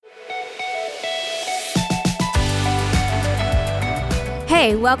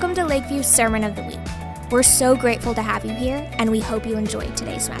Hey, welcome to Lakeview's Sermon of the Week. We're so grateful to have you here, and we hope you enjoyed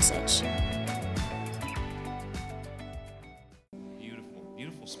today's message.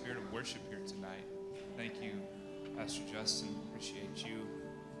 Beautiful spirit of worship here tonight. Thank you, Pastor Justin. Appreciate you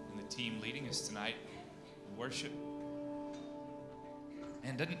and the team leading us tonight in worship.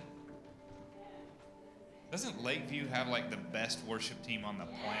 And doesn't Lakeview have like the best worship team on the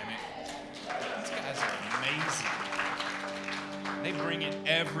planet? These guys are amazing. They bring it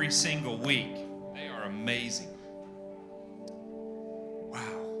every single week. They are amazing. Wow,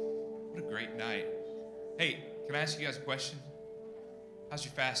 what a great night. Hey, can I ask you guys a question? How's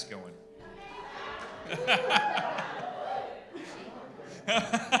your fast going?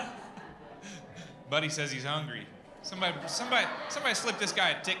 Buddy says he's hungry. Somebody slip this guy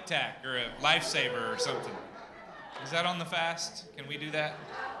a Tic Tac or a Lifesaver or something. Is that on the fast? Can we do that?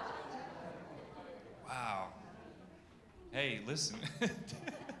 Wow. Hey, listen.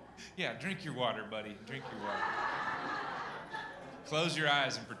 Yeah, drink your water, buddy. Drink your water. Close your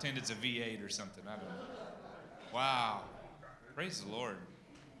eyes and pretend it's a V8 or something. I don't know. Wow. Praise the Lord.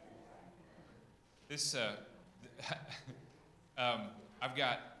 This, I've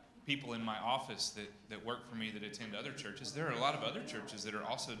got people in my office that work for me that attend other churches. There are a lot of other churches that are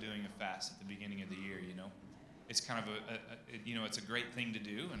also doing a fast at the beginning of the year, you know. It's kind of it's a great thing to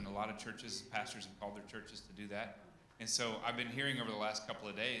do, and a lot of churches, pastors have called their churches to do that. And so I've been hearing over the last couple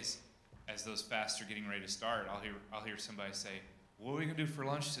of days, as those fasts are getting ready to start, I'll hear somebody say, "What are we gonna do for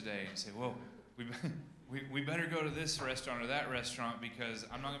lunch today?" And say, "Well, we better go to this restaurant or that restaurant because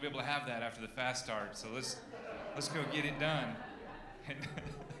I'm not gonna be able to have that after the fast starts. So let's go get it done." And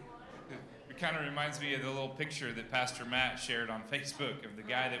it kind of reminds me of the little picture that Pastor Matt shared on Facebook of the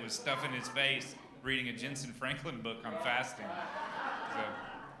guy that was stuffing his face reading a Jensen Franklin book on fasting. So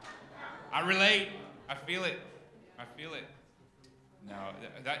I relate. I feel it. No,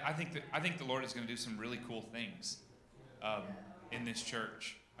 I think the Lord is going to do some really cool things in this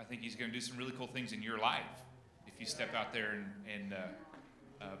church. I think He's going to do some really cool things in your life if you step out there and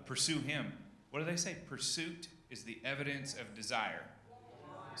pursue Him. What do they say? Pursuit is the evidence of desire.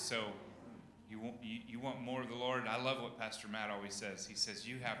 So you want more of the Lord. I love what Pastor Matt always says. He says,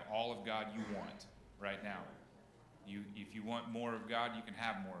 you have all of God you want right now. If you want more of God, you can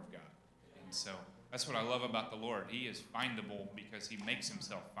have more of God. And so that's what I love about the Lord. He is findable because He makes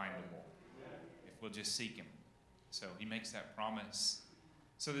Himself findable if we'll just seek Him. So He makes that promise.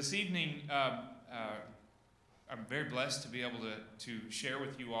 So this evening, I'm very blessed to be able to share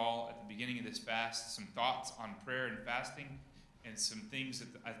with you all at the beginning of this fast some thoughts on prayer and fasting and some things that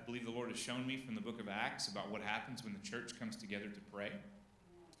I believe the Lord has shown me from the book of Acts about what happens when the church comes together to pray.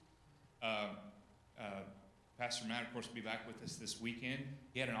 Pastor Matt, of course, will be back with us this weekend.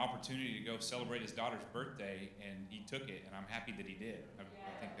 He had an opportunity to go celebrate his daughter's birthday, and he took it, and I'm happy that he did. I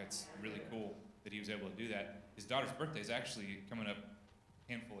think that's really cool that he was able to do that. His daughter's birthday is actually coming up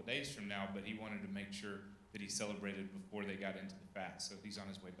a handful of days from now, but he wanted to make sure that he celebrated before they got into the fast, so he's on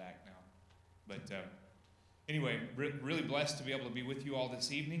his way back now. But anyway, really blessed to be able to be with you all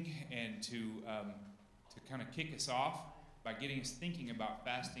this evening and to kind of kick us off by getting us thinking about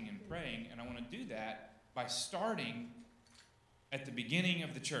fasting and praying, and I want to do that by starting at the beginning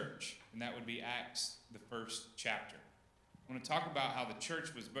of the church, and that would be Acts, the first chapter. I want to talk about how the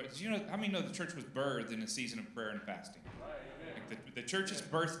church was birthed. You know, how many know the church was birthed in a season of prayer and fasting? Like the church's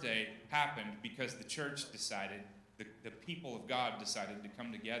birthday happened because the church decided, the people of God decided to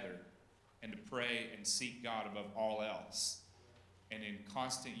come together and to pray and seek God above all else. And in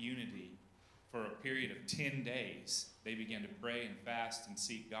constant unity, for a period of 10 days, they began to pray and fast and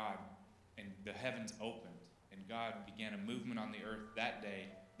seek God. And the heavens opened, and God began a movement on the earth that day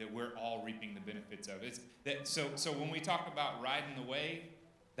that we're all reaping the benefits of. So when we talk about riding the wave,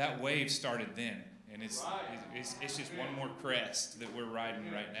 that wave started then, and it's just one more crest that we're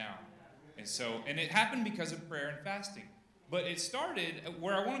riding right now. And it happened because of prayer and fasting. But it started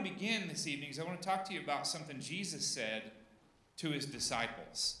where I want to begin this evening is I want to talk to you about something Jesus said to His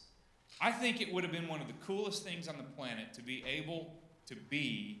disciples. I think it would have been one of the coolest things on the planet to be able to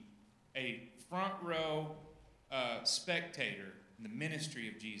be a front row spectator in the ministry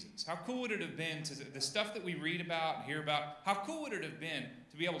of Jesus. How cool would it have been the stuff that we read about and hear about, how cool would it have been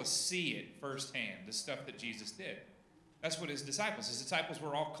to be able to see it firsthand, the stuff that Jesus did? That's what His disciples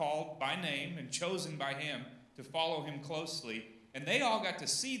were all called by name and chosen by Him to follow Him closely, and they all got to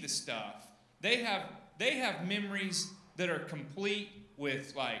see the stuff. They have memories that are complete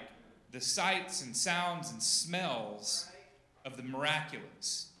with like the sights and sounds and smells of the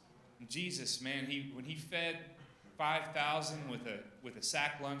miraculous. Jesus, man, when he fed 5,000 with a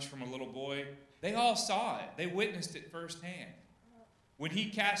sack lunch from a little boy, they all saw it. They witnessed it firsthand. when he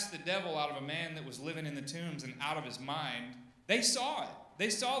cast the devil out of a man that was living in the tombs and out of his mind, they saw it. They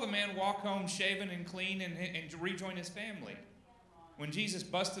saw the man walk home shaven and clean and rejoin his family. When Jesus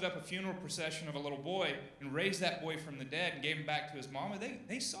busted up a funeral procession of a little boy and raised that boy from the dead and gave him back to his mama,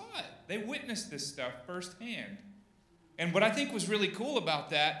 they saw it. They witnessed this stuff firsthand. And what I think was really cool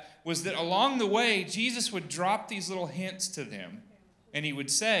about that was that along the way, Jesus would drop these little hints to them. And he would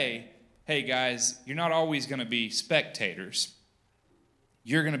say, hey guys, you're not always going to be spectators.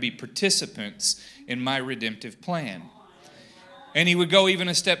 You're going to be participants in my redemptive plan. And he would go even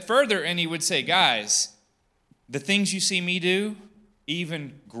a step further and he would say, guys, the things you see me do,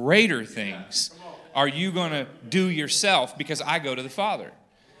 even greater things are you going to do yourself because I go to the Father.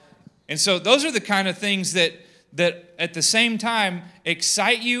 And so those are the kind of things that at the same time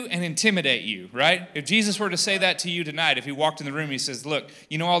excite you and intimidate you, right? If Jesus were to say that to you tonight, if he walked in the room, he says, look,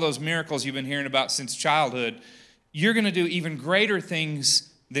 you know all those miracles you've been hearing about since childhood, you're going to do even greater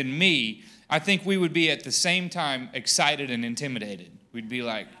things than me. I think we would be at the same time excited and intimidated. We'd be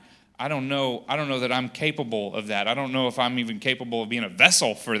like, I don't know that I'm capable of that. I don't know if I'm even capable of being a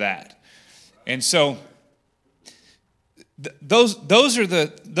vessel for that. And so those are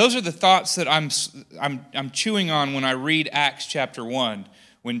the thoughts that I'm chewing on when I read Acts chapter 1,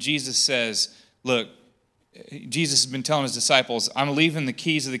 when Jesus says, look, Jesus has been telling his disciples, I'm leaving the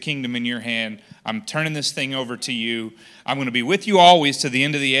keys of the kingdom in your hand. I'm turning this thing over to you. I'm going to be with you always to the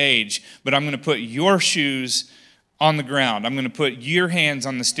end of the age, but I'm going to put your shoes on the ground. I'm going to put your hands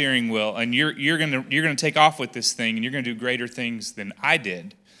on the steering wheel, and you're going to take off with this thing, and you're going to do greater things than I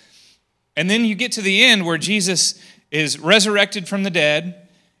did. And then you get to the end where Jesus is resurrected from the dead,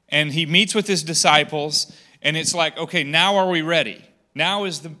 and he meets with his disciples, and it's like, okay, now are we ready? Now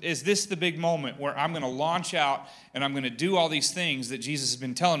is this the big moment where I'm going to launch out and I'm going to do all these things that Jesus has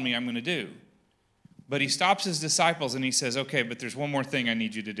been telling me I'm going to do? But he stops his disciples and he says, okay, but there's one more thing I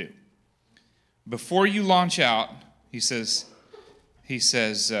need you to do. Before you launch out, he says,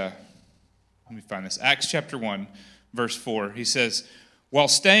 let me find this, Acts chapter 1, verse 4, he says, while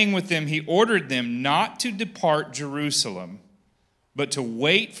staying with them, he ordered them not to depart Jerusalem, but to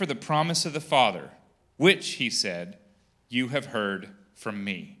wait for the promise of the Father, which, he said, you have heard from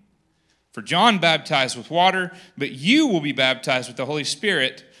me. For John baptized with water, but you will be baptized with the Holy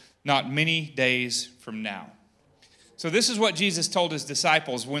Spirit not many days from now. So this is what Jesus told his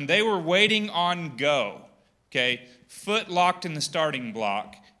disciples when they were waiting on go, okay, foot locked in the starting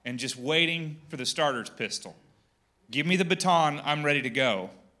block and just waiting for the starter's pistol. Give me the baton, I'm ready to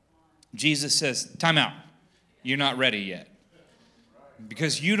go. Jesus says, time out. You're not ready yet.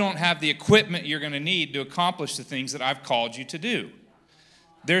 Because you don't have the equipment you're going to need to accomplish the things that I've called you to do.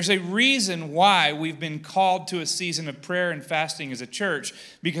 There's a reason why we've been called to a season of prayer and fasting as a church,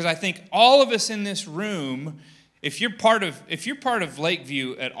 because I think all of us in this room, if you're part of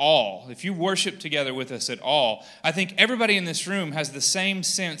Lakeview at all, if you worship together with us at all, I think everybody in this room has the same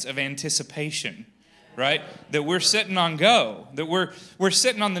sense of anticipation, right? That we're sitting on go, that we're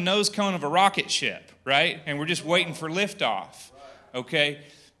sitting on the nose cone of a rocket ship, right? And we're just waiting for liftoff. Okay,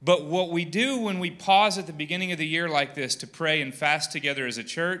 but what we do when we pause at the beginning of the year like this to pray and fast together as a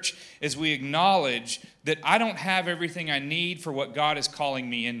church is we acknowledge that I don't have everything I need for what God is calling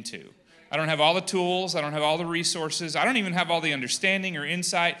me into. I don't have all the tools. I don't have all the resources. I don't even have all the understanding or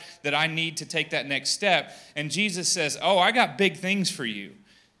insight that I need to take that next step. And Jesus says, oh, I got big things for you.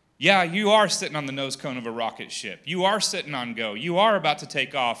 Yeah, you are sitting on the nose cone of a rocket ship. You are sitting on go. You are about to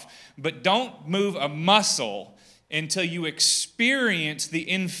take off. But don't move a muscle until you experience the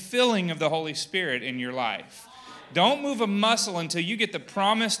infilling of the Holy Spirit in your life. Don't move a muscle until you get the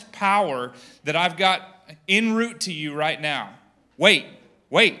promised power that I've got en route to you right now. Wait,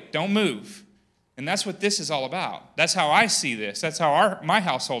 don't move. And that's what this is all about. That's how I see this. That's how my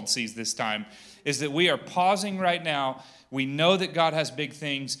household sees this time, is that we are pausing right now. We know that God has big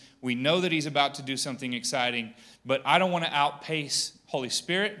things. We know that he's about to do something exciting, but I don't want to outpace Holy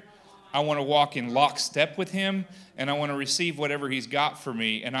Spirit. I want to walk in lockstep with him, and I want to receive whatever he's got for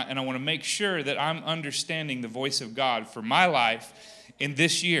me, and I want to make sure that I'm understanding the voice of God for my life in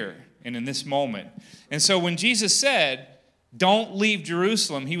this year and in this moment. And so when Jesus said, don't leave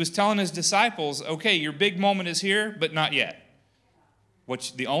Jerusalem, he was telling his disciples, okay, your big moment is here, but not yet.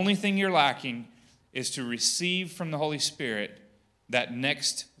 The only thing you're lacking is to receive from the Holy Spirit that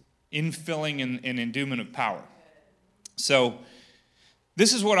next infilling and endowment of power. So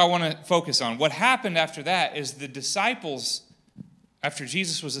this is what I want to focus on. What happened after that is the disciples, after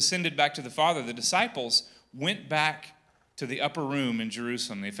Jesus was ascended back to the Father, the disciples went back to the upper room in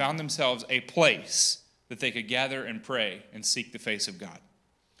Jerusalem. They found themselves a place that they could gather and pray and seek the face of God.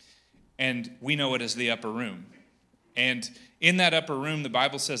 And we know it as the upper room. And in that upper room, the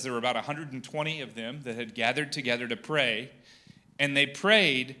Bible says there were about 120 of them that had gathered together to pray. And they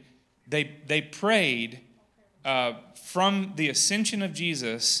prayed from the ascension of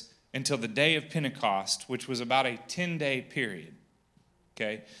Jesus until the day of Pentecost, which was about a 10-day period.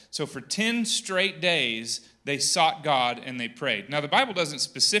 Okay? So for 10 straight days, they sought God and they prayed. Now, the Bible doesn't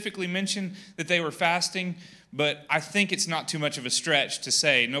specifically mention that they were fasting, but I think it's not too much of a stretch to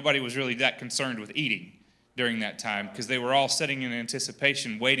say nobody was really that concerned with eating during that time, because they were all sitting in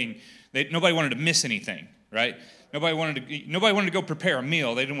anticipation, waiting. Nobody wanted to miss anything, right? Nobody wanted to go prepare a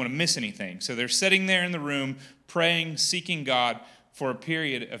meal. They didn't want to miss anything. So they're sitting there in the room, praying, seeking God for a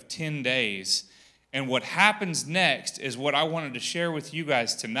period of 10 days. And what happens next is what I wanted to share with you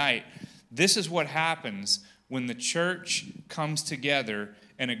guys tonight. This is what happens when the church comes together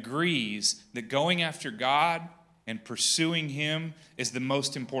and agrees that going after God and pursuing Him is the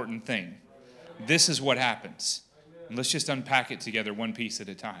most important thing. This is what happens. And let's just unpack it together one piece at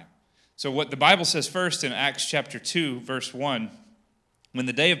a time. So what the Bible says first in Acts chapter 2, verse 1, when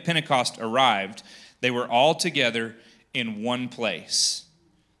the day of Pentecost arrived, they were all together in one place.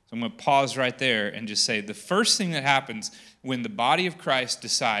 So I'm going to pause right there and just say the first thing that happens when the body of Christ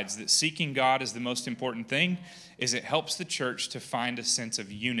decides that seeking God is the most important thing is it helps the church to find a sense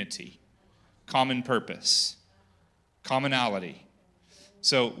of unity, common purpose, commonality.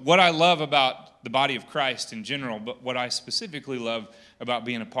 So what I love about the body of Christ in general, but what I specifically love about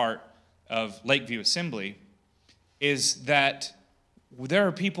being a part of Lakeview Assembly is that there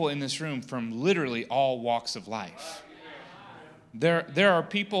are people in this room from literally all walks of life. There are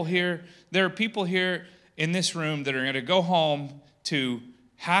people here in this room that are going to go home to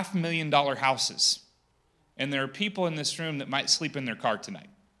 $500,000 houses. And there are people in this room that might sleep in their car tonight.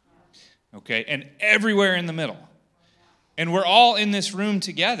 Okay? And everywhere in the middle. And we're all in this room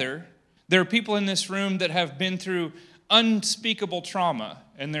together. There are people in this room that have been through unspeakable trauma.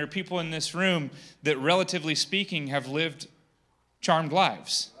 And there are people in this room that, relatively speaking, have lived charmed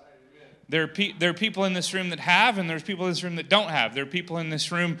lives. There are people in this room that have, and there's people in this room that don't have. There are people in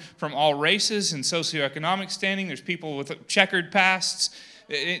this room from all races and socioeconomic standing. There's people with checkered pasts.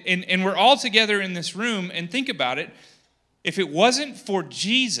 And we're all together in this room. And think about it. If it wasn't for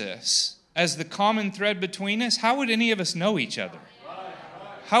Jesus as the common thread between us, how would any of us know each other?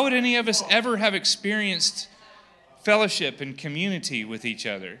 How would any of us ever have experienced fellowship and community with each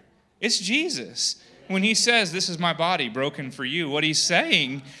other? It's Jesus. When He says, "This is my body broken for you," what He's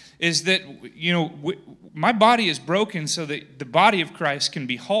saying is that, my body is broken so that the body of Christ can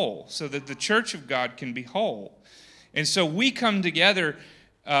be whole, so that the church of God can be whole. And so we come together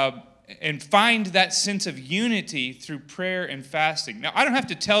and find that sense of unity through prayer and fasting. Now, I don't have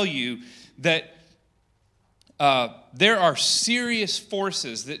to tell you that there are serious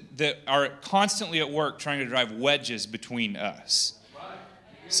forces that are constantly at work trying to drive wedges between us.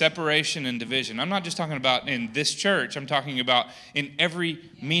 Separation and division. I'm not just talking about in this church. I'm talking about in every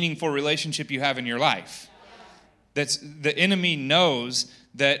meaningful relationship you have in your life. The enemy knows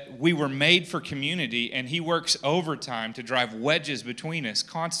that we were made for community, and he works overtime to drive wedges between us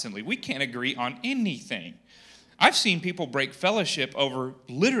constantly. We can't agree on anything. I've seen people break fellowship over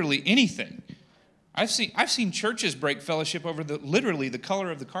literally anything. I've seen churches break fellowship over literally the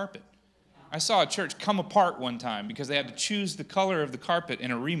color of the carpet. I saw a church come apart one time because they had to choose the color of the carpet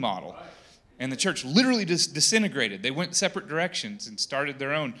in a remodel. And the church literally just disintegrated. They went separate directions and started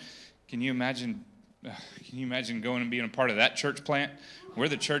their own. Can you imagine going and being a part of that church plant? We're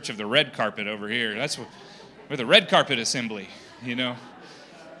the church of the red carpet over here. We're the red carpet assembly, I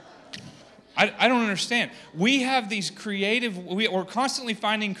don't understand. We have these we're constantly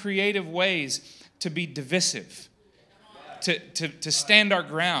finding creative ways to be divisive, to stand our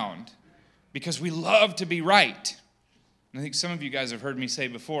ground, because we love to be right. And I think some of you guys have heard me say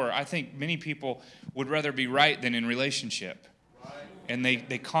before, I think many people would rather be right than in relationship. And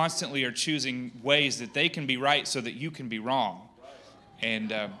they constantly are choosing ways that they can be right so that you can be wrong.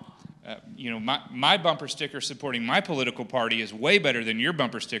 And, my bumper sticker supporting my political party is way better than your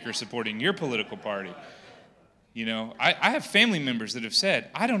bumper sticker supporting your political party. I have family members that have said,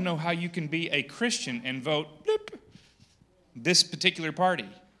 I don't know how you can be a Christian and vote this particular party.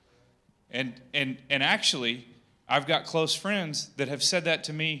 And actually, I've got close friends that have said that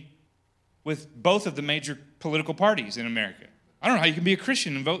to me with both of the major political parties in America. I don't know how you can be a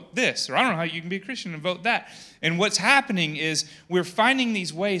Christian and vote this, or I don't know how you can be a Christian and vote that. And what's happening is we're finding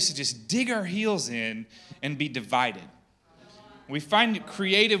these ways to just dig our heels in and be divided. We find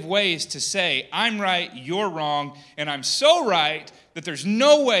creative ways to say, I'm right, you're wrong, and I'm so right that there's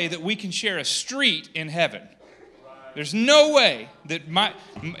no way that we can share a street in heaven. There's no way that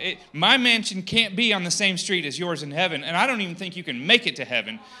my mansion can't be on the same street as yours in heaven, and I don't even think you can make it to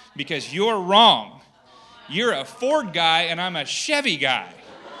heaven because you're wrong. You're a Ford guy, and I'm a Chevy guy.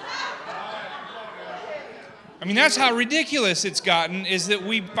 I mean, that's how ridiculous it's gotten, is that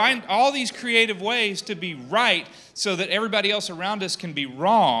we find all these creative ways to be right so that everybody else around us can be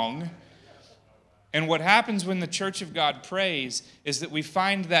wrong. And what happens when the Church of God prays is that we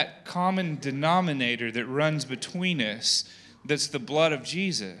find that common denominator that runs between us, that's the blood of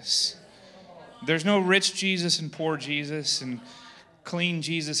Jesus. There's no rich Jesus and poor Jesus and clean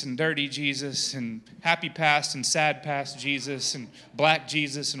Jesus and dirty Jesus and happy past and sad past Jesus and black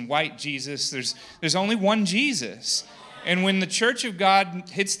Jesus and white Jesus. There's only one Jesus. And when the Church of God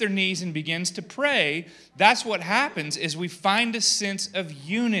hits their knees and begins to pray, that's what happens, is we find a sense of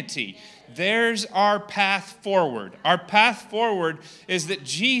unity. There's our path forward. Our path forward is that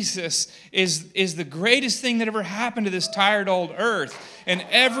Jesus is the greatest thing that ever happened to this tired old earth. And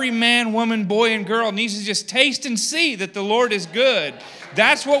every man, woman, boy, and girl needs to just taste and see that the Lord is good.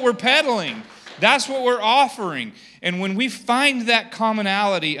 That's what we're peddling. That's what we're offering. And when we find that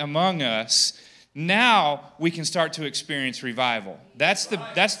commonality among us, now we can start to experience revival. That's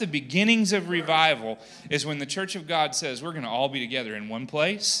the beginnings of revival, is when the Church of God says we're going to all be together in one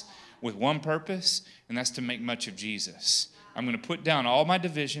place with one purpose, and that's to make much of Jesus. I'm going to put down all my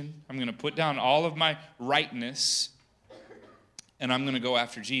division. I'm going to put down all of my rightness, and I'm going to go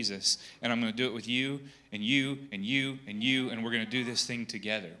after Jesus. And I'm going to do it with you and you and you and you, and we're going to do this thing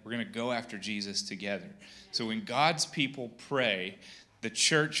together. We're going to go after Jesus together. So when God's people pray, the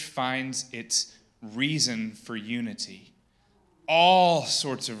church finds its reason for unity. All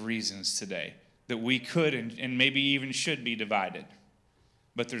sorts of reasons today that we could and maybe even should be divided.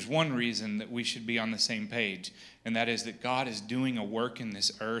 But there's one reason that we should be on the same page, and that is that God is doing a work in this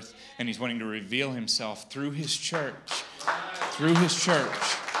earth, and He's wanting to reveal Himself through His church. Through His church.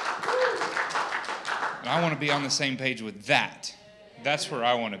 And I want to be on the same page with that. That's where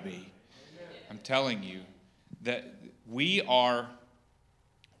I want to be. I'm telling you that we are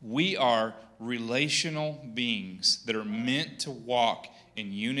relational beings that are meant to walk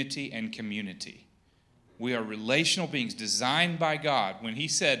in unity and community. We are relational beings designed by God. When He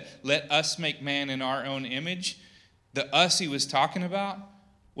said, let us make man in our own image, the us He was talking about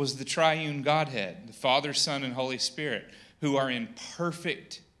was the triune Godhead, the Father, Son, and Holy Spirit, who are in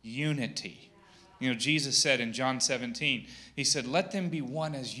perfect unity. You know, Jesus said in John 17, He said, let them be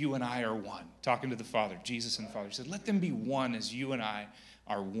one as you and I are one. Talking to the Father, Jesus and the Father. He said, let them be one as you and I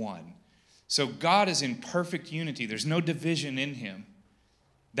are one. So God is in perfect unity. There's no division in Him.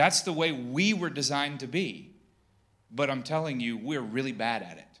 That's the way we were designed to be. But I'm telling you, we're really bad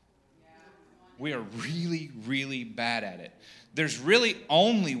at it. We are really, really bad at it. There's really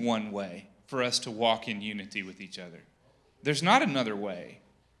only one way for us to walk in unity with each other. There's not another way.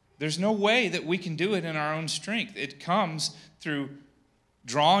 There's no way that we can do it in our own strength. It comes through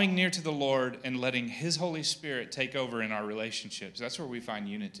drawing near to the Lord and letting His Holy Spirit take over in our relationships. That's where we find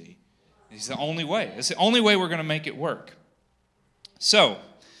unity. It's the only way. It's the only way we're going to make it work. So,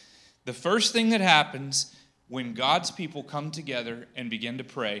 the first thing that happens when God's people come together and begin to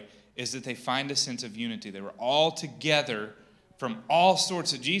pray is that they find a sense of unity. They were all together from all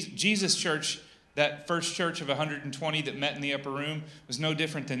sorts of Jesus church. That first church of 120 that met in the upper room was no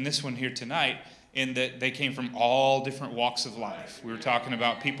different than this one here tonight, in that they came from all different walks of life. We were talking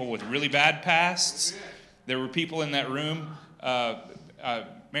about people with really bad pasts. There were people in that room.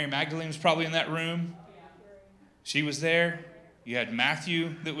 Mary Magdalene was probably in that room. She was there. You had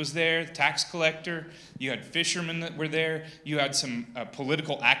Matthew that was there, the tax collector. You had fishermen that were there. You had some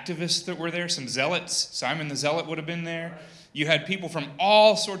political activists that were there, some zealots. Simon the Zealot would have been there. You had people from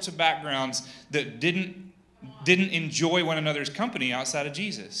all sorts of backgrounds that didn't enjoy one another's company outside of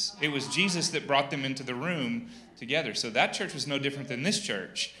Jesus. It was Jesus that brought them into the room together. So that church was no different than this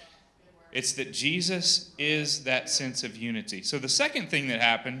church. It's that Jesus is that sense of unity. So the second thing that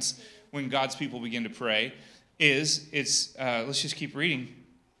happens when God's people begin to pray is, let's just keep reading.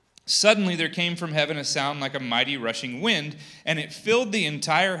 Suddenly there came from heaven a sound like a mighty rushing wind, and it filled the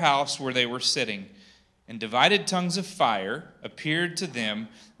entire house where they were sitting. And divided tongues of fire appeared to them,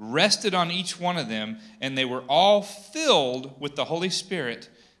 rested on each one of them, and they were all filled with the Holy Spirit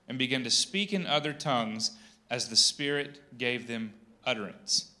and began to speak in other tongues as the Spirit gave them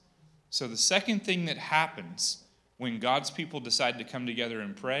utterance. So the second thing that happens when God's people decide to come together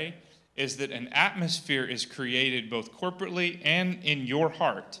and pray is that an atmosphere is created both corporately and in your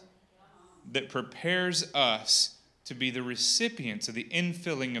heart that prepares us to be the recipients of the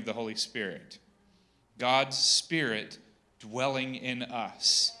infilling of the Holy Spirit. God's Spirit dwelling in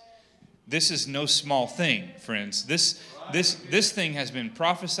us. This is no small thing, friends. This thing has been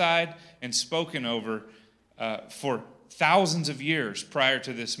prophesied and spoken over for thousands of years prior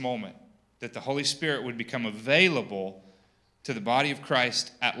to this moment, that the Holy Spirit would become available to the body of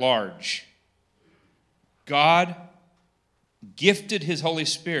Christ at large. God gifted his Holy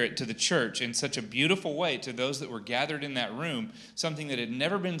Spirit to the church in such a beautiful way to those that were gathered in that room, something that had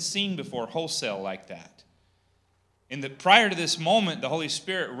never been seen before wholesale like that. Prior to this moment, the Holy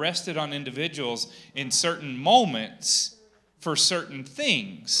Spirit rested on individuals in certain moments for certain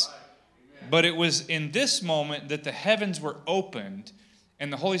things. But it was in this moment that the heavens were opened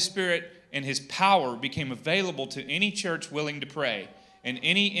and the Holy Spirit and his power became available to any church willing to pray and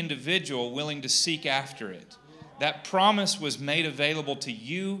any individual willing to seek after it. That promise was made available to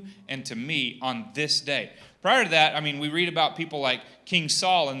you and to me on this day. Prior to that, we read about people like King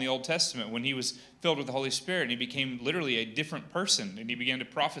Saul in the Old Testament when he was filled with the Holy Spirit and he became literally a different person and he began to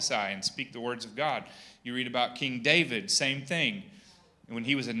prophesy and speak the words of God. You read about King David, same thing, when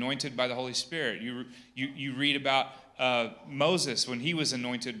he was anointed by the Holy Spirit. You read about Moses when he was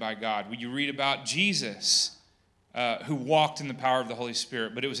anointed by God. You read about Jesus who walked in the power of the Holy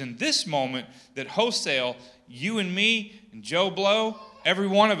Spirit. But it was in this moment that wholesale, you and me and Joe Blow, every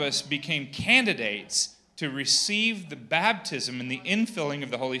one of us became candidates to receive the baptism and the infilling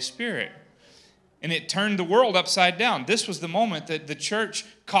of the Holy Spirit. And it turned the world upside down. This was the moment that the church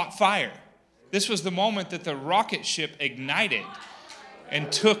caught fire. This was the moment that the rocket ship ignited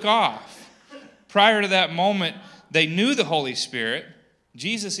and took off. Prior to that moment, they knew the Holy Spirit.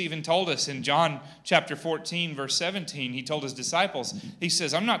 Jesus even told us in John chapter 14, verse 17, he told his disciples, he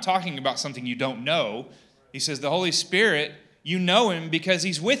says, I'm not talking about something you don't know. He says, the Holy Spirit, you know him because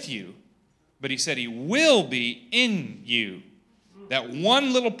he's with you. But he said he will be in you. That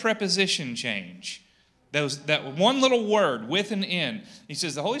one little preposition change, that one little word, with and in. He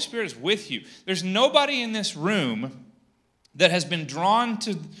says the Holy Spirit is with you. There's nobody in this room that has been drawn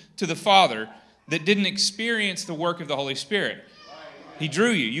to the Father that didn't experience the work of the Holy Spirit. He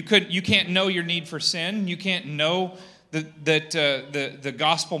drew you. You can't know your need for sin. You can't know that the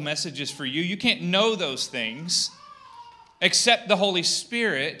gospel message is for you. You can't know those things except the Holy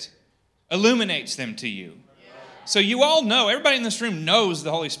Spirit illuminates them to you. So you all know, everybody in this room knows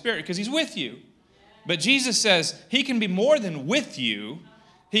the Holy Spirit because he's with you. But Jesus says he can be more than with you.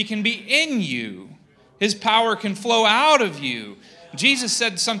 He can be in you. His power can flow out of you. Jesus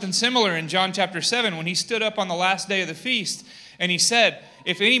said something similar in John chapter 7 when he stood up on the last day of the feast and he said,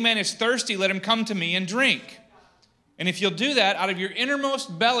 if any man is thirsty, let him come to me and drink. And if you'll do that, out of your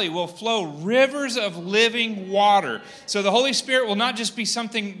innermost belly will flow rivers of living water. So the Holy Spirit will not just be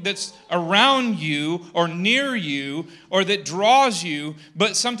something that's around you or near you or that draws you,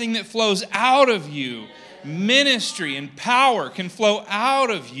 but something that flows out of you. Ministry and power can flow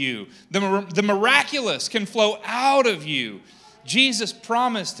out of you. The miraculous can flow out of you. Jesus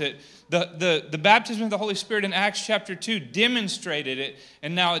promised it. The baptism of the Holy Spirit in Acts chapter 2 demonstrated it,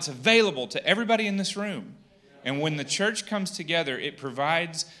 and now it's available to everybody in this room. And when the church comes together, it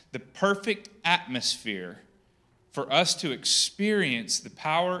provides the perfect atmosphere for us to experience the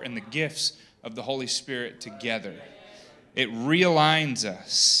power and the gifts of the Holy Spirit together. It realigns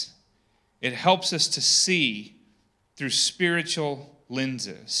us. It helps us to see through spiritual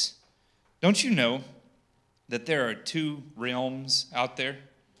lenses. Don't you know that there are two realms out there?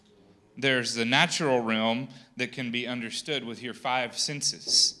 There's the natural realm that can be understood with your five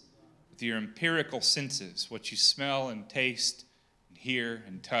senses. Your empirical senses, what you smell and taste and hear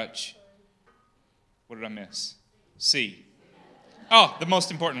and touch. What did I miss? See. Oh, the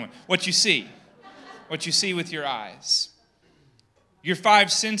most important one. What you see. What you see with your eyes. Your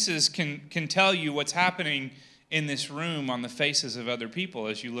five senses can tell you what's happening in this room on the faces of other people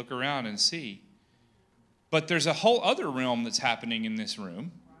as you look around and see. But there's a whole other realm that's happening in this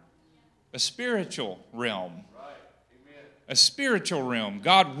room. A spiritual realm. A spiritual realm,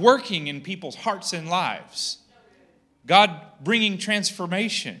 God working in people's hearts and lives. God bringing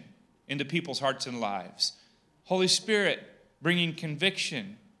transformation into people's hearts and lives. Holy Spirit bringing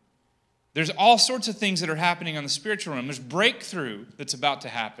conviction. There's all sorts of things that are happening on the spiritual realm. There's breakthrough that's about to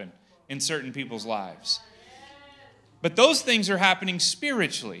happen in certain people's lives. But those things are happening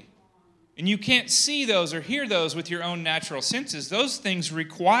spiritually. And you can't see those or hear those with your own natural senses. Those things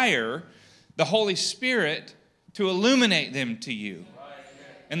require the Holy Spirit to illuminate them to you.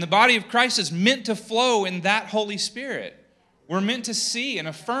 And the body of Christ is meant to flow in that Holy Spirit. We're meant to see and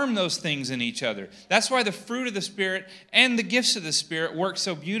affirm those things in each other. That's why the fruit of the Spirit and the gifts of the Spirit work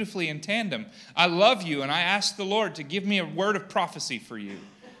so beautifully in tandem. I love you, and I ask the Lord to give me a word of prophecy for you.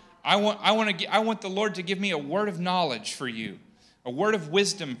 I want the Lord to give me a word of knowledge for you, a word of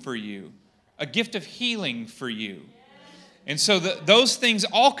wisdom for you, a gift of healing for you. And so those things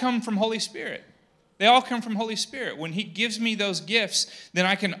all come from Holy Spirit. They all come from Holy Spirit. When He gives me those gifts, then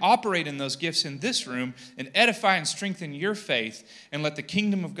I can operate in those gifts in this room and edify and strengthen your faith and let the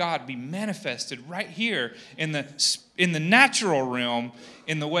kingdom of God be manifested right here in the natural realm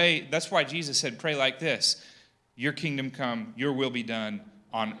in the way. That's why Jesus said, pray like this: your kingdom come, your will be done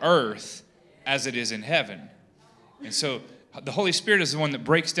on earth as it is in heaven. And so the Holy Spirit is the one that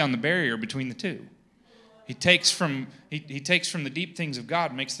breaks down the barrier between the two. He takes from the deep things of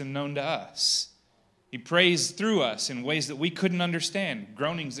God, makes them known to us. He prays through us in ways that we couldn't understand,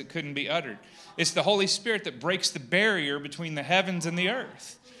 groanings that couldn't be uttered. It's the Holy Spirit that breaks the barrier between the heavens and the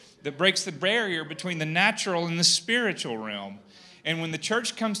earth, that breaks the barrier between the natural and the spiritual realm. And when the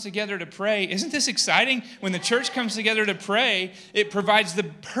church comes together to pray, isn't this exciting? When the church comes together to pray, it provides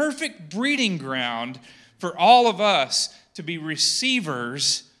the perfect breeding ground for all of us to be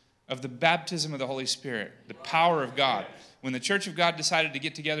receivers of the baptism of the Holy Spirit, the power of God. When the Church of God decided to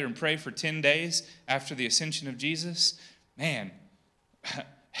get together and pray for 10 days after the ascension of Jesus, man,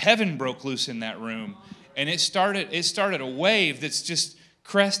 heaven broke loose in that room. And it started a wave that's just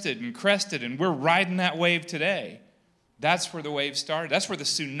crested, and we're riding that wave today. That's where the wave started. That's where the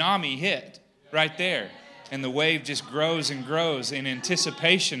tsunami hit, right there. And the wave just grows and grows in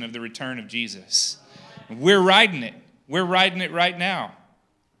anticipation of the return of Jesus. We're riding it. We're riding it right now.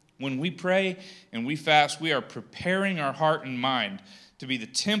 When we pray and we fast, we are preparing our heart and mind to be the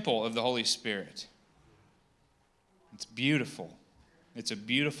temple of the Holy Spirit. It's beautiful. It's a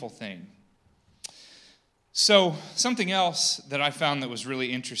beautiful thing. So, something else that I found that was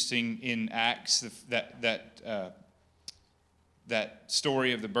really interesting in Acts, that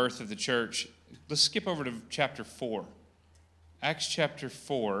story of the birth of the church. Let's skip over to chapter 4. Acts chapter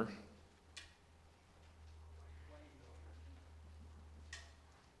 4.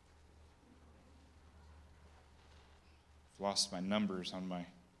 Lost my numbers on my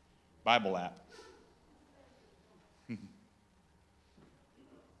Bible app.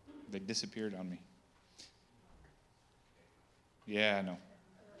 They disappeared on me. Yeah, I know.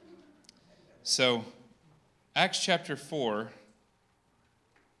 So, Acts chapter 4.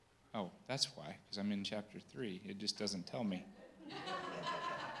 Oh, that's why, because I'm in chapter 3. It just doesn't tell me.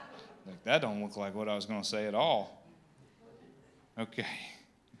 Like, that don't look like what I was going to say at all. Okay.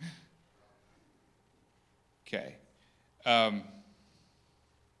 Okay. Oh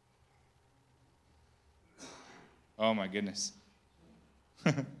my goodness.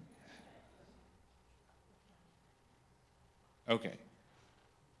 Okay.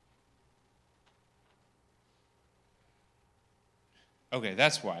 Okay,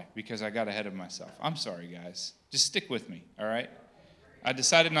 that's why, because I got ahead of myself. I'm sorry, guys. Just stick with me, all right? I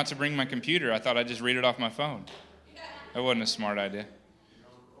decided not to bring my computer. I thought I'd just read it off my phone. That wasn't a smart idea.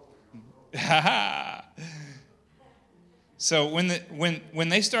 So when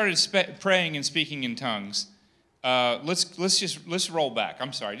they started praying and speaking in tongues, let's roll back.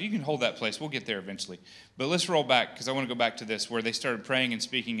 I'm sorry. You can hold that place. We'll get there eventually. But let's roll back because I want to go back to this where they started praying and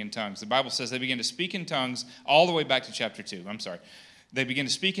speaking in tongues. The Bible says they began to speak in tongues all the way back to chapter 2. I'm sorry. They began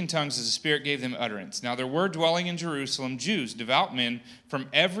to speak in tongues as the Spirit gave them utterance. Now there were dwelling in Jerusalem Jews, devout men from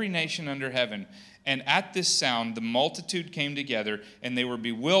every nation under heaven. And at this sound, the multitude came together, and they were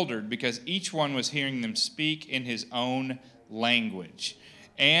bewildered because each one was hearing them speak in his own language.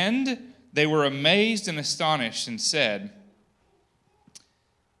 And they were amazed and astonished and said,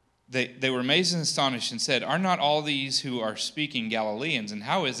 They were amazed and astonished and said, are not all these who are speaking Galileans? And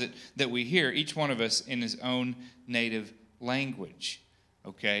how is it that we hear each one of us in his own native language?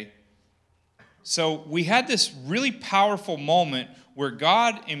 Okay? So we had this really powerful moment where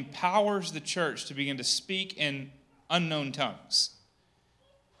God empowers the church to begin to speak in unknown tongues.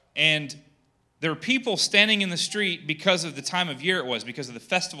 And there were people standing in the street because of the time of year it was, because of the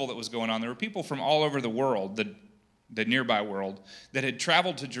festival that was going on. There were people from all over the world, the nearby world, that had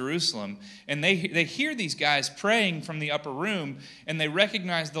traveled to Jerusalem. And they hear these guys praying from the upper room, and they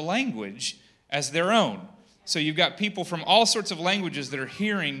recognize the language as their own. So you've got people from all sorts of languages that are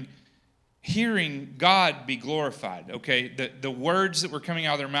hearing God be glorified, okay? The words that were coming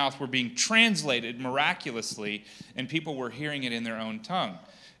out of their mouth were being translated miraculously, and people were hearing it in their own tongue.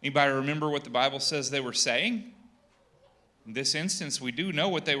 Anybody remember what the Bible says they were saying? In this instance, we do know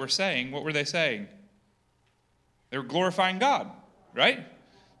what they were saying. What were they saying? They were glorifying God, right?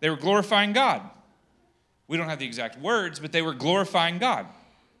 They were glorifying God. We don't have the exact words, but they were glorifying God.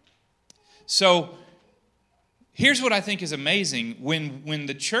 So here's what I think is amazing. When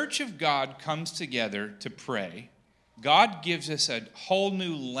the church of God comes together to pray, God gives us a whole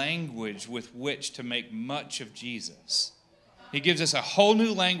new language with which to make much of Jesus. He gives us a whole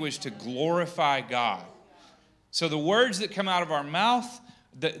new language to glorify God. So the words that come out of our mouth,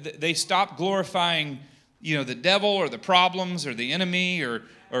 they stop glorifying, the devil or the problems or the enemy or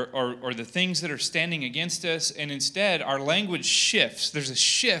the things that are standing against us. And instead, our language shifts. There's a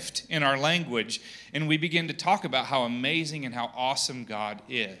shift in our language, and we begin to talk about how amazing and how awesome God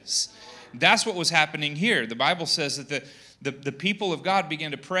is. That's what was happening here. The Bible says that the people of God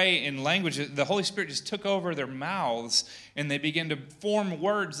began to pray in language. The Holy Spirit just took over their mouths, and they began to form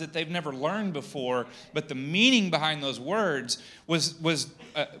words that they've never learned before. But the meaning behind those words was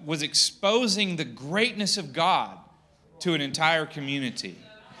exposing the greatness of God to an entire community.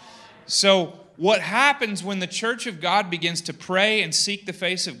 So what happens when the church of God begins to pray and seek the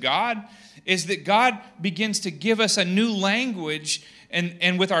face of God is that God begins to give us a new language,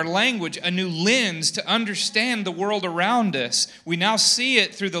 and with our language, a new lens to understand the world around us. We now see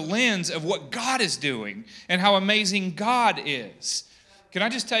it through the lens of what God is doing and how amazing God is. Can I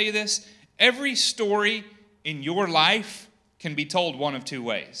just tell you this? Every story in your life can be told one of two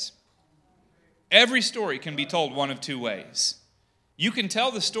ways. Every story can be told one of two ways. You can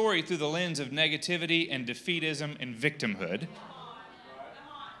tell the story through the lens of negativity and defeatism and victimhood.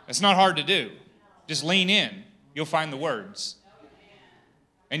 It's not hard to do. Just lean in. You'll find the words.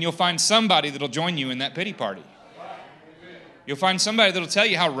 And you'll find somebody that'll join you in that pity party. You'll find somebody that'll tell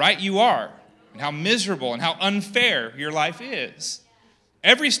you how right you are and how miserable and how unfair your life is.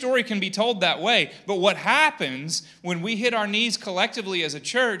 Every story can be told that way, but what happens when we hit our knees collectively as a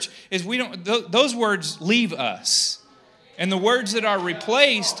church is those words leave us. And the words that are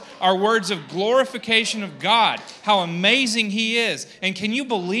replaced are words of glorification of God, how amazing He is. And can you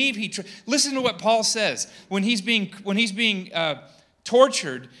believe listen to what Paul says when he's being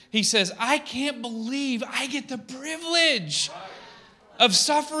tortured. He says, I can't believe I get the privilege of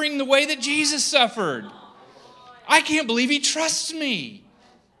suffering the way that Jesus suffered. I can't believe He trusts me.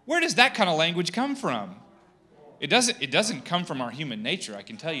 Where does that kind of language come from? It doesn't come from our human nature, I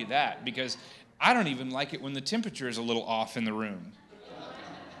can tell you that, because I don't even like it when the temperature is a little off in the room.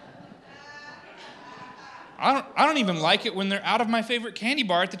 I don't even like it when they're out of my favorite candy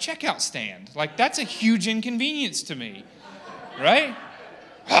bar at the checkout stand. Like, that's a huge inconvenience to me. Right?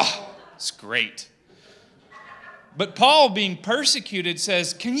 Oh, it's great. But Paul, being persecuted,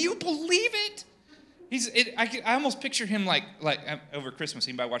 says, can you believe it? I almost picture him like over Christmas.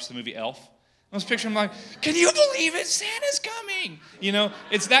 Anybody watch the movie Elf? I almost picture him like, can you believe it? Santa's coming.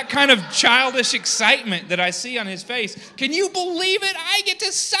 It's that kind of childish excitement that I see on his face. Can you believe it? I get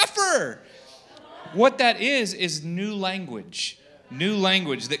to suffer. What that is new language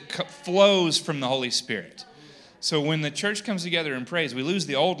that flows from the Holy Spirit. So when the church comes together and prays, we lose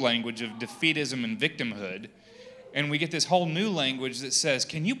the old language of defeatism and victimhood, and we get this whole new language that says,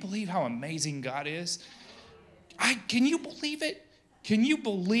 can you believe how amazing God is? Can you believe it? Can you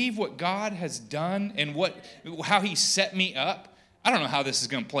believe what God has done and how He set me up? I don't know how this is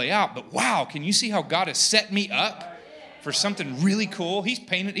going to play out, but wow, can you see how God has set me up for something really cool? He's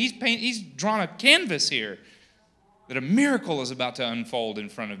drawn a canvas here that a miracle is about to unfold in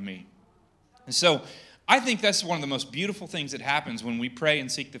front of me. And so I think that's one of the most beautiful things that happens when we pray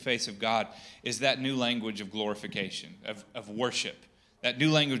and seek the face of God is that new language of glorification, of worship, that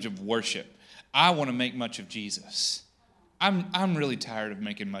new language of worship. I want to make much of Jesus. I'm really tired of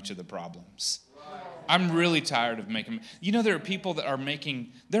making much of the problems. I'm really tired of making... there are people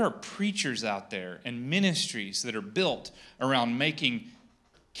that there are preachers out there and ministries that are built around making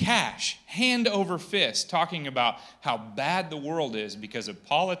cash, hand over fist, talking about how bad the world is because of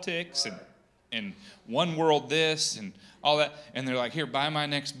politics and one world this and all that. And they're like, here, buy my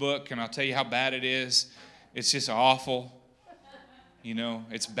next book and I'll tell you how bad it is. It's just awful.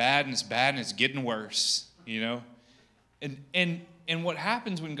 It's bad and it's getting worse, And what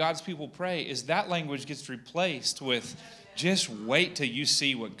happens when God's people pray is that language gets replaced with just wait till you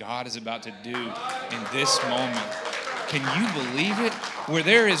see what God is about to do in this moment. Can you believe it? Where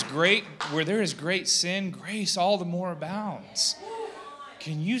there is great sin, grace all the more abounds.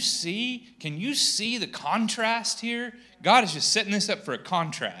 Can you see the contrast here? God is just setting this up for a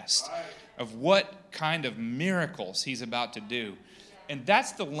contrast of what kind of miracles He's about to do. And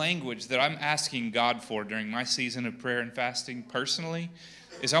that's the language that I'm asking God for during my season of prayer and fasting personally,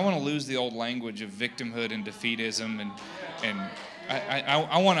 is I want to lose the old language of victimhood and defeatism, and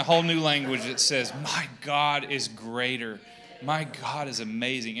I want a whole new language that says, my God is greater. My God is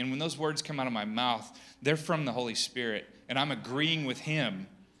amazing. And when those words come out of my mouth, they're from the Holy Spirit. And I'm agreeing with Him,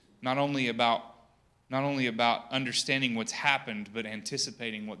 not only about understanding what's happened, but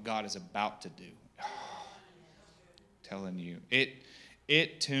anticipating what God is about to do. Telling you,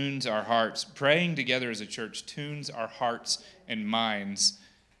 It tunes our hearts. Praying together as a church tunes our hearts and minds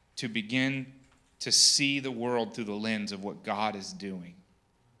to begin to see the world through the lens of what God is doing.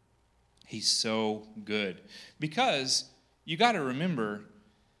 He's so good. Because you got to remember,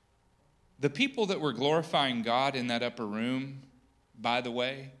 the people that were glorifying God in that upper room, by the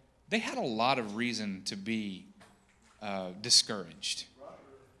way, they had a lot of reason to be discouraged.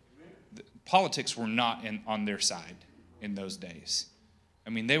 Politics were not on their side in those days. I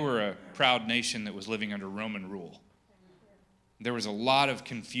mean, they were a proud nation that was living under Roman rule. There was a lot of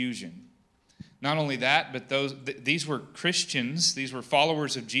confusion. Not only that, but these were Christians, these were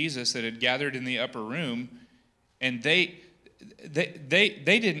followers of Jesus that had gathered in the upper room, and they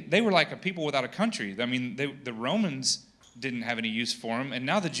were like a people without a country. I mean, the Romans didn't have any use for them, and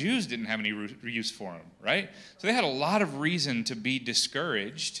now the Jews didn't have any use for them, right? So they had a lot of reason to be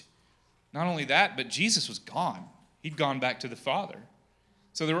discouraged. Not only that, but Jesus was gone. He'd gone back to the Father.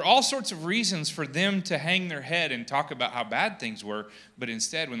 So there were all sorts of reasons for them to hang their head and talk about how bad things were, but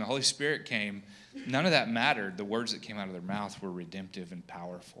instead, when the Holy Spirit came, none of that mattered. The words that came out of their mouth were redemptive and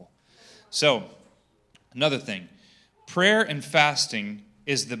powerful. So, another thing, prayer and fasting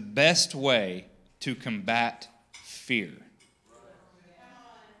is the best way to combat fear.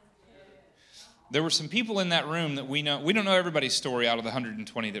 There were some people in that room that we know. We don't know everybody's story out of the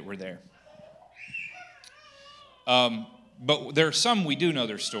 120 that were there. But there are some we do know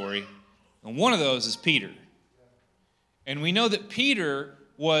their story, and one of those is Peter. And we know that Peter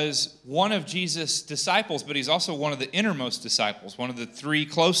was one of Jesus' disciples, but he's also one of the innermost disciples, one of the three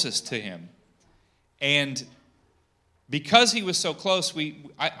closest to him. And because he was so close,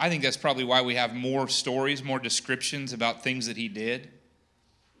 I think that's probably why we have more stories, more descriptions about things that he did.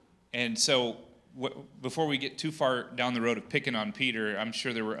 And so before we get too far down the road of picking on Peter, I'm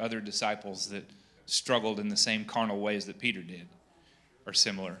sure there were other disciples that struggled in the same carnal ways that Peter did, or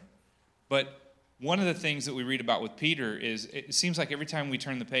similar. But one of the things that we read about with Peter is it seems like every time we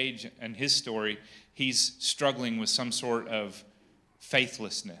turn the page in his story, he's struggling with some sort of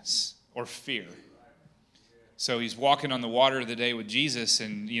faithlessness or fear. So he's walking on the water the day with Jesus,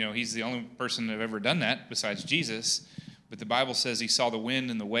 and he's the only person to have ever done that besides Jesus. But the Bible says he saw the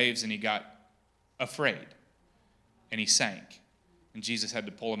wind and the waves, and he got afraid, and he sank. And Jesus had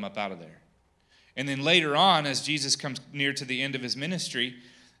to pull him up out of there. And then later on, as Jesus comes near to the end of his ministry,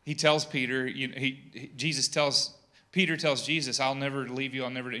 he tells Peter, Peter tells Jesus, I'll never leave you,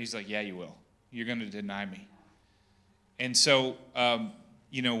 he's like, yeah, you will. You're going to deny me. And so,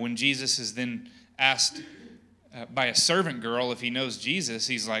 when Jesus is then asked by a servant girl if he knows Jesus,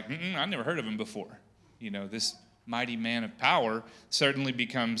 he's like, I've never heard of him before. This mighty man of power certainly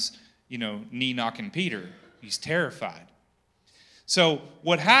becomes, knee-knocking Peter. He's terrified. So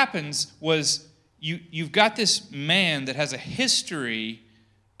what happens was you've got this man that has a history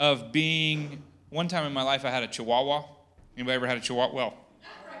of being, one time in my life I had a Chihuahua. Anybody ever had a Chihuahua? Well,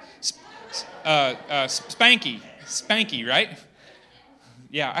 Spanky, right?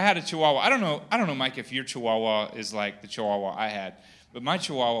 Yeah, I had a Chihuahua. I don't know, Mike, if your Chihuahua is like the Chihuahua I had, but my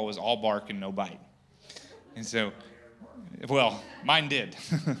Chihuahua was all bark and no bite. And so, well, mine did.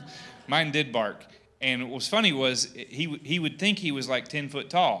 Mine did bark. And what was funny was he would think he was like 10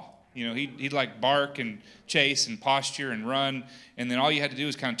 foot tall. He'd like bark and chase and posture and run, and then all you had to do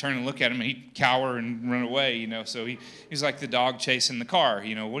was kind of turn and look at him, and he'd cower and run away, So he's like the dog chasing the car. What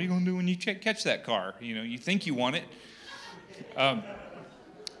are you going to do when you catch that car? You think you want it,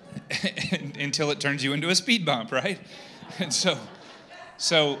 until it turns you into a speed bump, right? And so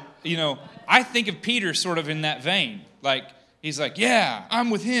I think of Peter sort of in that vein. Like, he's like, yeah, I'm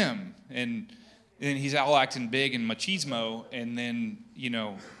with him. And then he's all acting big and machismo, and then,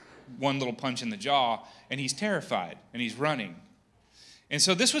 one little punch in the jaw, and he's terrified, and he's running. And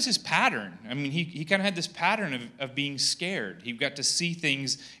so this was his pattern. I mean, he kind of had this pattern of being scared. He got to see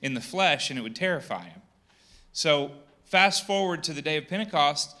things in the flesh, and it would terrify him. So fast forward to the day of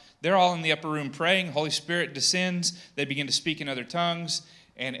Pentecost, they're all in the upper room praying. The Holy Spirit descends. They begin to speak in other tongues,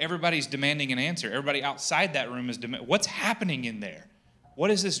 and everybody's demanding an answer. Everybody outside that room is demanding, what's happening in there?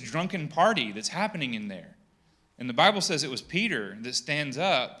 What is this drunken party that's happening in there? And the Bible says it was Peter that stands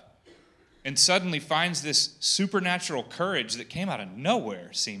up and suddenly finds this supernatural courage that came out of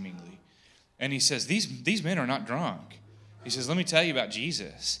nowhere, seemingly. And he says, these men are not drunk. He says, let me tell you about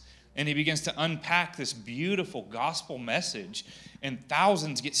Jesus. And he begins to unpack this beautiful gospel message, and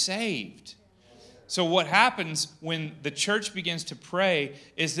thousands get saved. So what happens when the church begins to pray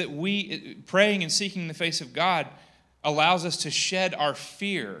is that praying and seeking the face of God allows us to shed our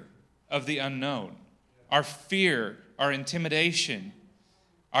fear of the unknown, our fear, our intimidation.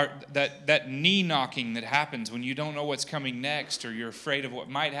 that knee knocking that happens when you don't know what's coming next or you're afraid of what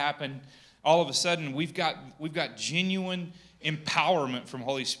might happen. All of a sudden, we've got genuine empowerment from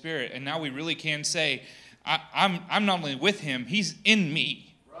Holy Spirit, and now we really can say, I'm not only with him, he's in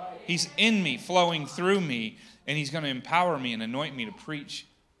me. He's in me, flowing through me, and he's going to empower me and anoint me to preach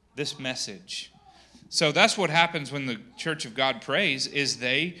this message. So that's what happens when the Church of God prays, is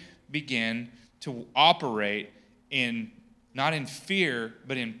they begin to operate not in fear,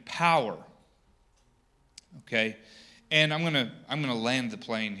 but in power. Okay? And I'm gonna land the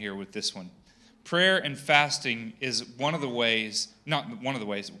plane here with this one. Prayer and fasting is one of the ways, not one of the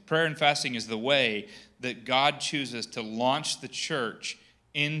ways, prayer and fasting is the way that God chooses to launch the church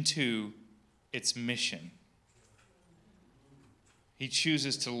into its mission. He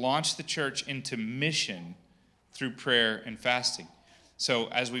chooses to launch the church into mission through prayer and fasting. So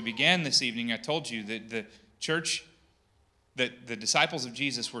as we began this evening, I told you that the church, that the disciples of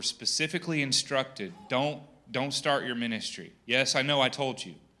Jesus were specifically instructed, don't start your ministry. Yes, I know I told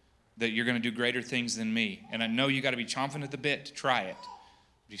you that you're going to do greater things than me, and I know you got to be chomping at the bit to try it.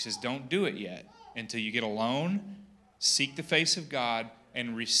 But he says, don't do it yet until you get alone, seek the face of God,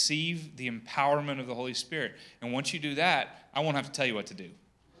 and receive the empowerment of the Holy Spirit. And once you do that, I won't have to tell you what to do.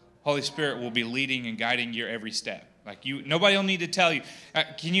 Holy Spirit will be leading and guiding your every step. Like nobody will need to tell you.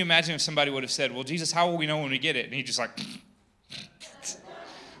 Can you imagine if somebody would have said, well, Jesus, how will we know when we get it? And he just like,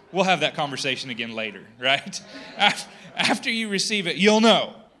 we'll have that conversation again later, right? After you receive it, you'll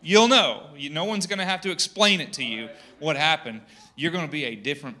know. You'll know. No one's going to have to explain it to you what happened. You're going to be a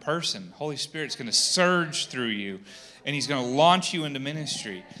different person. Holy Spirit's going to surge through you, and he's going to launch you into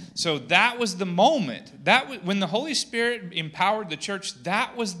ministry. So that was the moment. When the Holy Spirit empowered the church,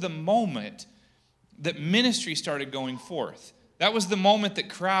 that was the moment that ministry started going forth. That was the moment that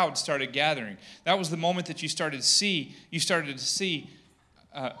crowds started gathering. That was the moment that you started to see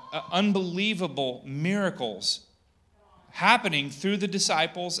unbelievable miracles happening through the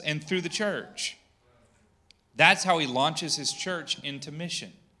disciples and through the church. That's how he launches his church into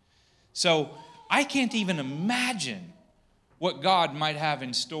mission. So I can't even imagine what God might have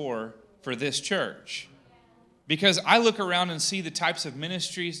in store for this church. Because I look around and see the types of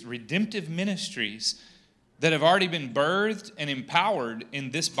ministries, redemptive ministries, that have already been birthed and empowered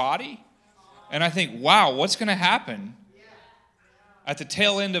in this body. And I think, wow, what's going to happen at the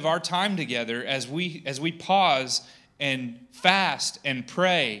tail end of our time together as we pause and fast and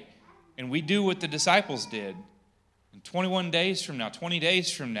pray, and we do what the disciples did. And 21 days from now, 20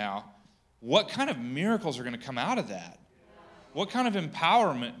 days from now, what kind of miracles are going to come out of that? What kind of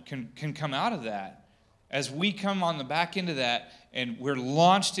empowerment can come out of that as we come on the back end of that and we're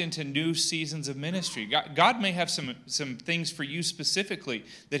launched into new seasons of ministry? God may have some things for you specifically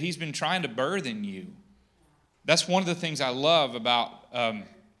that he's been trying to birth in you. That's one of the things I love about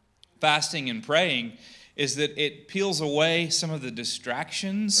fasting and praying, is that it peels away some of the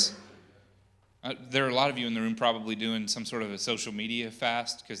distractions. There are a lot of you in the room probably doing some sort of a social media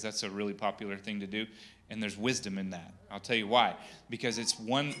fast, because that's a really popular thing to do, and there's wisdom in that. I'll tell you why. Because it's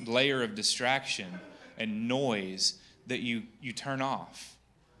one layer of distraction and noise that you turn off.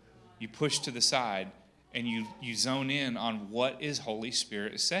 You push to the side, and you zone in on what is Holy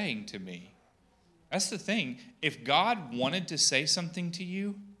Spirit saying to me. That's the thing. If God wanted to say something to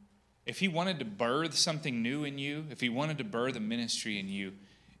you, if he wanted to birth something new in you, if he wanted to birth a ministry in you,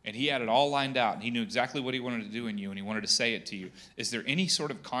 and he had it all lined out, and he knew exactly what he wanted to do in you, and he wanted to say it to you, is there any sort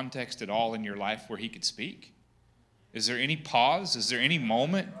of context at all in your life where he could speak? Is there any pause? Is there any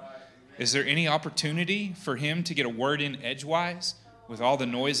moment? Is there any opportunity for him to get a word in edgewise with all the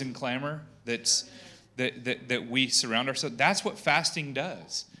noise and clamor that we surround ourselves? That's what fasting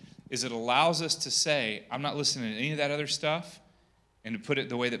does, is it allows us to say, I'm not listening to any of that other stuff. And to put it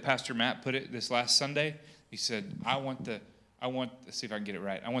the way that Pastor Matt put it this last Sunday, he said, let's see if I can get it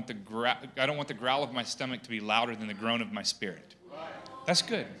right. I don't want the growl of my stomach to be louder than the groan of my spirit. That's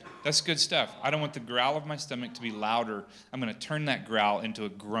good. That's good stuff. I don't want the growl of my stomach to be louder. I'm going to turn that growl into a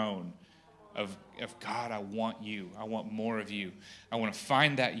groan of God, I want you. I want more of you. I want to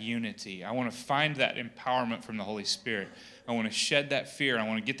find that unity. I want to find that empowerment from the Holy Spirit. I want to shed that fear. I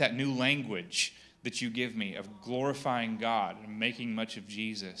want to get that new language that you give me of glorifying God and making much of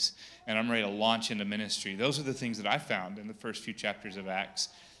Jesus. And I'm ready to launch into ministry. Those are the things that I found in the first few chapters of Acts.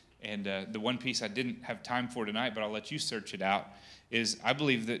 And the one piece I didn't have time for tonight, but I'll let you search it out, is I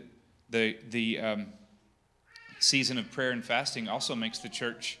believe that the season of prayer and fasting also makes the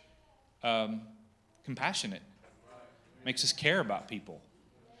church compassionate, makes us care about people.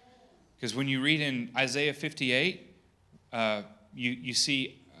 Because when you read in Isaiah 58, you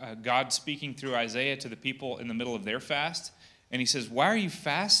see God speaking through Isaiah to the people in the middle of their fast, And he says, why are you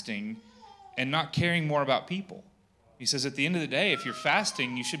fasting and not caring more about people? He says, at the end of the day, if you're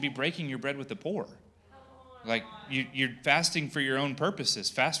fasting, you should be breaking your bread with the poor. Like, you're fasting for your own purposes.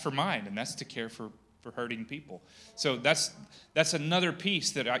 Fast for mine, and that's to care for hurting people. So that's another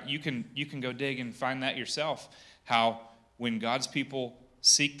piece that you can go dig and find that yourself, how when God's people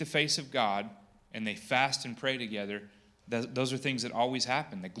seek the face of God and they fast and pray together, those are things that always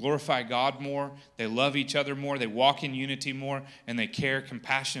happen. They glorify God more, they love each other more, they walk in unity more, and they care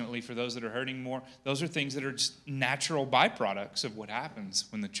compassionately for those that are hurting more. Those are things that are just natural byproducts of what happens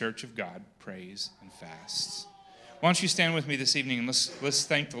when the church of God prays and fasts. Why don't you stand with me this evening and let's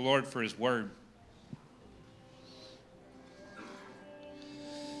thank the Lord for his word.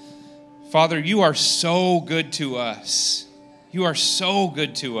 Father, you are so good to us. You are so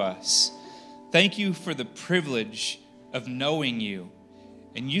good to us. Thank you for the privilege of knowing you.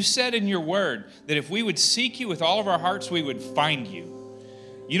 And you said in your word that if we would seek you with all of our hearts, we would find you.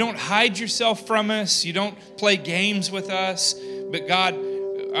 You don't hide yourself from us. You don't play games with us. But God,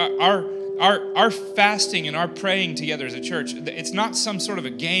 our fasting and our praying together as a church, it's not some sort of a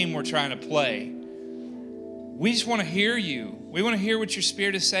game we're trying to play. We just want to hear you. We want to hear what your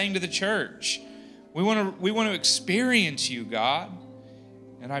Spirit is saying to the church. We want to experience you, God.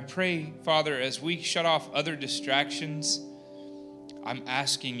 And I pray, Father, as we shut off other distractions, I'm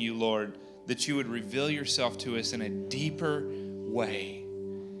asking you, Lord, that you would reveal yourself to us in a deeper way.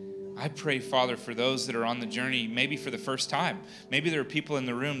 I pray, Father, for those that are on the journey, maybe for the first time. Maybe there are people in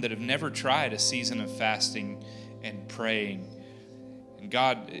the room that have never tried a season of fasting and praying. And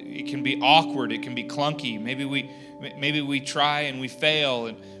God, it can be awkward. It can be clunky. Maybe we try and we fail.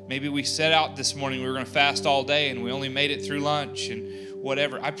 And maybe we set out this morning, we were going to fast all day and we only made it through lunch and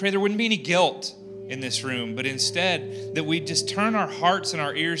whatever. I pray there wouldn't be any guilt in this room, but instead that we just turn our hearts and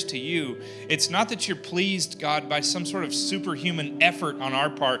our ears to you. It's not that you're pleased, God, by some sort of superhuman effort on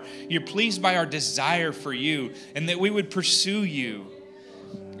our part. You're pleased by our desire for you and that we would pursue you.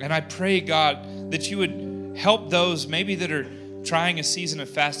 And I pray, God, that you would help those maybe that are trying a season of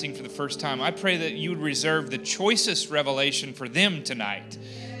fasting for the first time. I pray that you would reserve the choicest revelation for them tonight.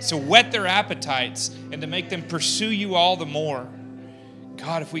 So whet their appetites and to make them pursue you all the more.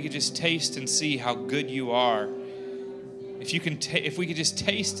 God, if we could just taste and see how good you are. If we could just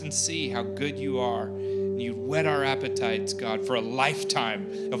taste and see how good you are, and you'd whet our appetites, God, for a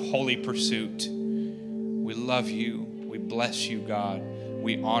lifetime of holy pursuit. We love you. We bless you, God.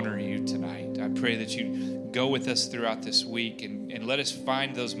 We honor you tonight. I pray that you go with us throughout this week and let us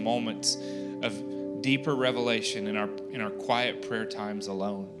find those moments of deeper revelation in our quiet prayer times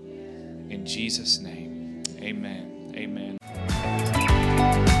alone. In Jesus' name, amen. Amen.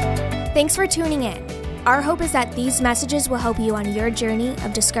 Thanks for tuning in. Our hope is that these messages will help you on your journey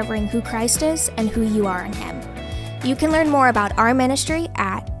of discovering who Christ is and who you are in Him. You can learn more about our ministry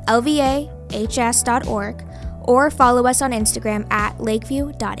at lvahs.org or follow us on Instagram at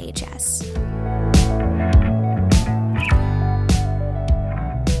lakeview.hs.